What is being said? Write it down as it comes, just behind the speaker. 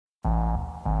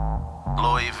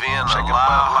in the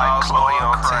loud like Khloe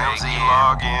on TMZ.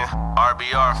 Login.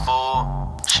 RBR fool.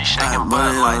 She shaking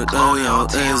butt like Khloe on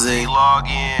TMZ.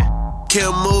 Login.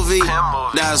 Kim movie,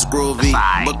 that's groovy.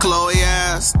 But Khloe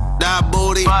ass, that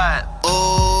booty.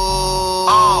 Oh,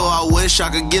 I wish I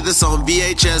could get this on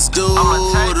VHS, dude,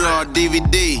 or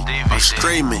DVD, or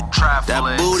stream it.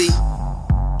 That booty,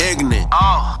 ignorant,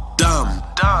 dumb,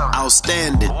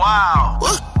 outstanding. Wow.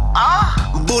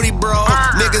 Booty bro,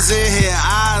 niggas in here,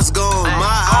 eyes gone.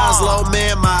 My eyes low,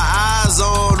 man, my eyes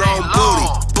on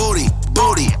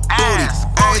booty.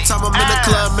 Every time I'm in the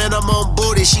club, man, I'm on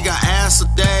booty. She got ass for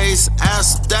days,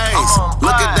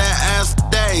 Look at that ass for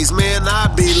days, man. I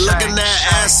be looking at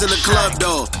ass in the club,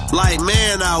 though. Like,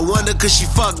 man, I wonder could she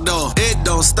fuck, though. It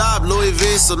don't stop, Louis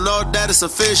V, so know that it's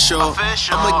official.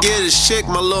 I'ma get this chick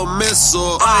my little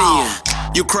missile. Onion,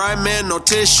 you cry, man, no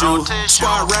tissue.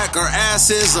 Squad rack, her ass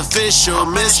is official.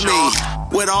 Miss me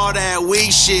with all that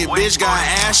weak shit. Bitch got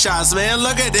ass shots, man.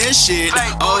 Look at this shit.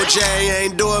 OJ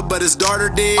ain't do it, but his daughter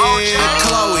did.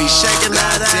 Khloe shaking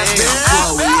that ass.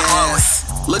 Khloe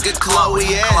ass. Look at Khloe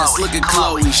ass. Look at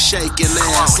Khloe shaking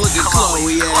ass. Look at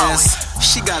Khloe ass.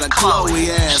 She got a Khloe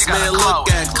ass, man. Look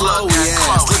at Khloe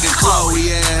ass. Look at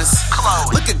Khloe ass.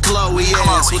 Look at Khloe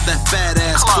ass with that fat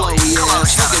ass Khloe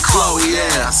ass. Look at Khloe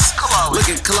ass. Look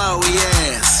at Khloe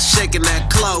ass. Shaking that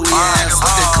Khloe ass.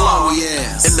 Look at Khloe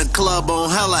ass. In the club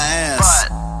on hella ass.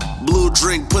 Blue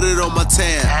drink, put it on my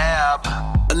tab.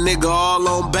 A nigga all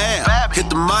on bab. Hit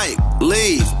the mic,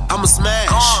 leave, I'ma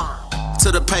smash.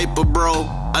 To the paper, bro.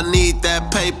 I need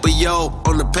that paper, yo,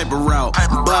 on the paper route.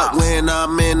 But when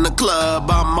I'm in the club,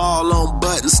 I'm all on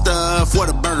butt and stuff. Where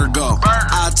the burger go?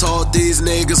 I told these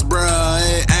niggas, bruh,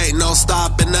 it ain't no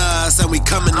stopping us, and we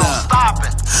coming up.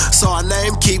 So our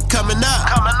name keep coming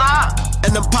up.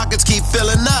 And them pockets keep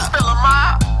filling up.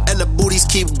 And the booties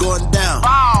keep going down.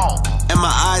 And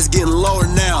my eyes getting lower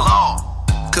now.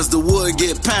 Cause the wood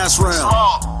get passed round.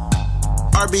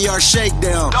 RBR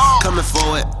shakedown, coming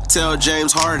for it. Tell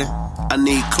James Harden I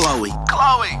need Khloe.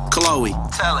 Khloe.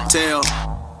 Tell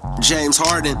James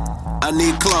Harden I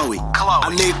need Khloe. I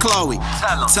need Khloe.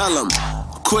 Tell him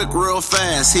quick, real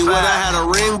fast. He would've had a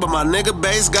ring, but my nigga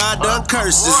base God done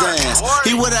cursed his ass.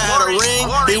 He would've had a ring,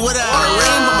 but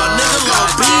my nigga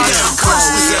Lil B done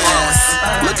cursed his ass.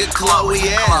 Look at Khloe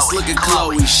ass. Look at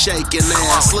Khloe shaking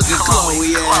ass. Look at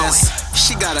Khloe ass.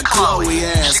 She got a Khloe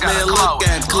ass, man. Look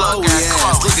at Khloe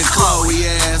ass. Look at Khloe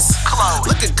ass.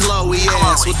 Look at Khloe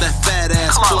ass with that fat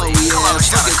ass Khloe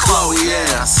ass. Look at Khloe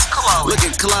ass. Look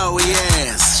at Khloe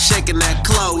ass. Shaking that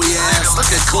Khloe ass.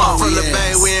 Look at Khloe ass. From the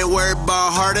Bay, we ain't worried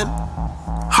about Harden.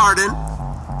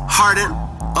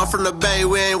 I'm from the Bay,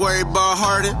 we ain't worried about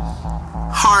Harden.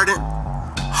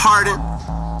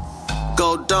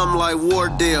 Go dumb like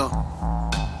Wardell.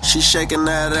 She shaking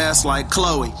that ass like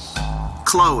Khloe.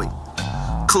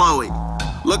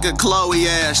 Look at Khloe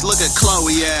ass. Look at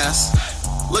Khloe ass.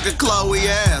 Look at Khloe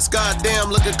ass. Goddamn,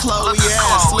 look at Khloe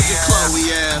ass. Look at Khloe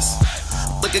ass.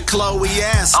 Look at Khloe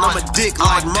ass. And I'm a dick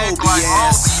like Moby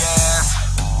ass.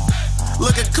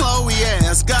 Look at Khloe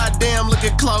ass. Goddamn, look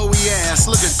at Khloe ass.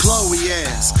 Look at Khloe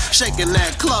ass. Shaking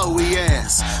that Khloe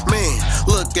ass. Man,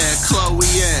 look at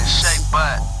Khloe ass. Shake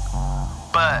butt.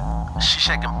 She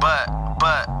shaking butt.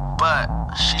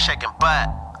 She shaking butt.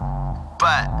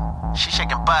 She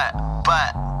shaking butt.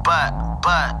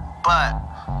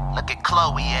 Look at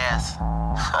Khloe ass.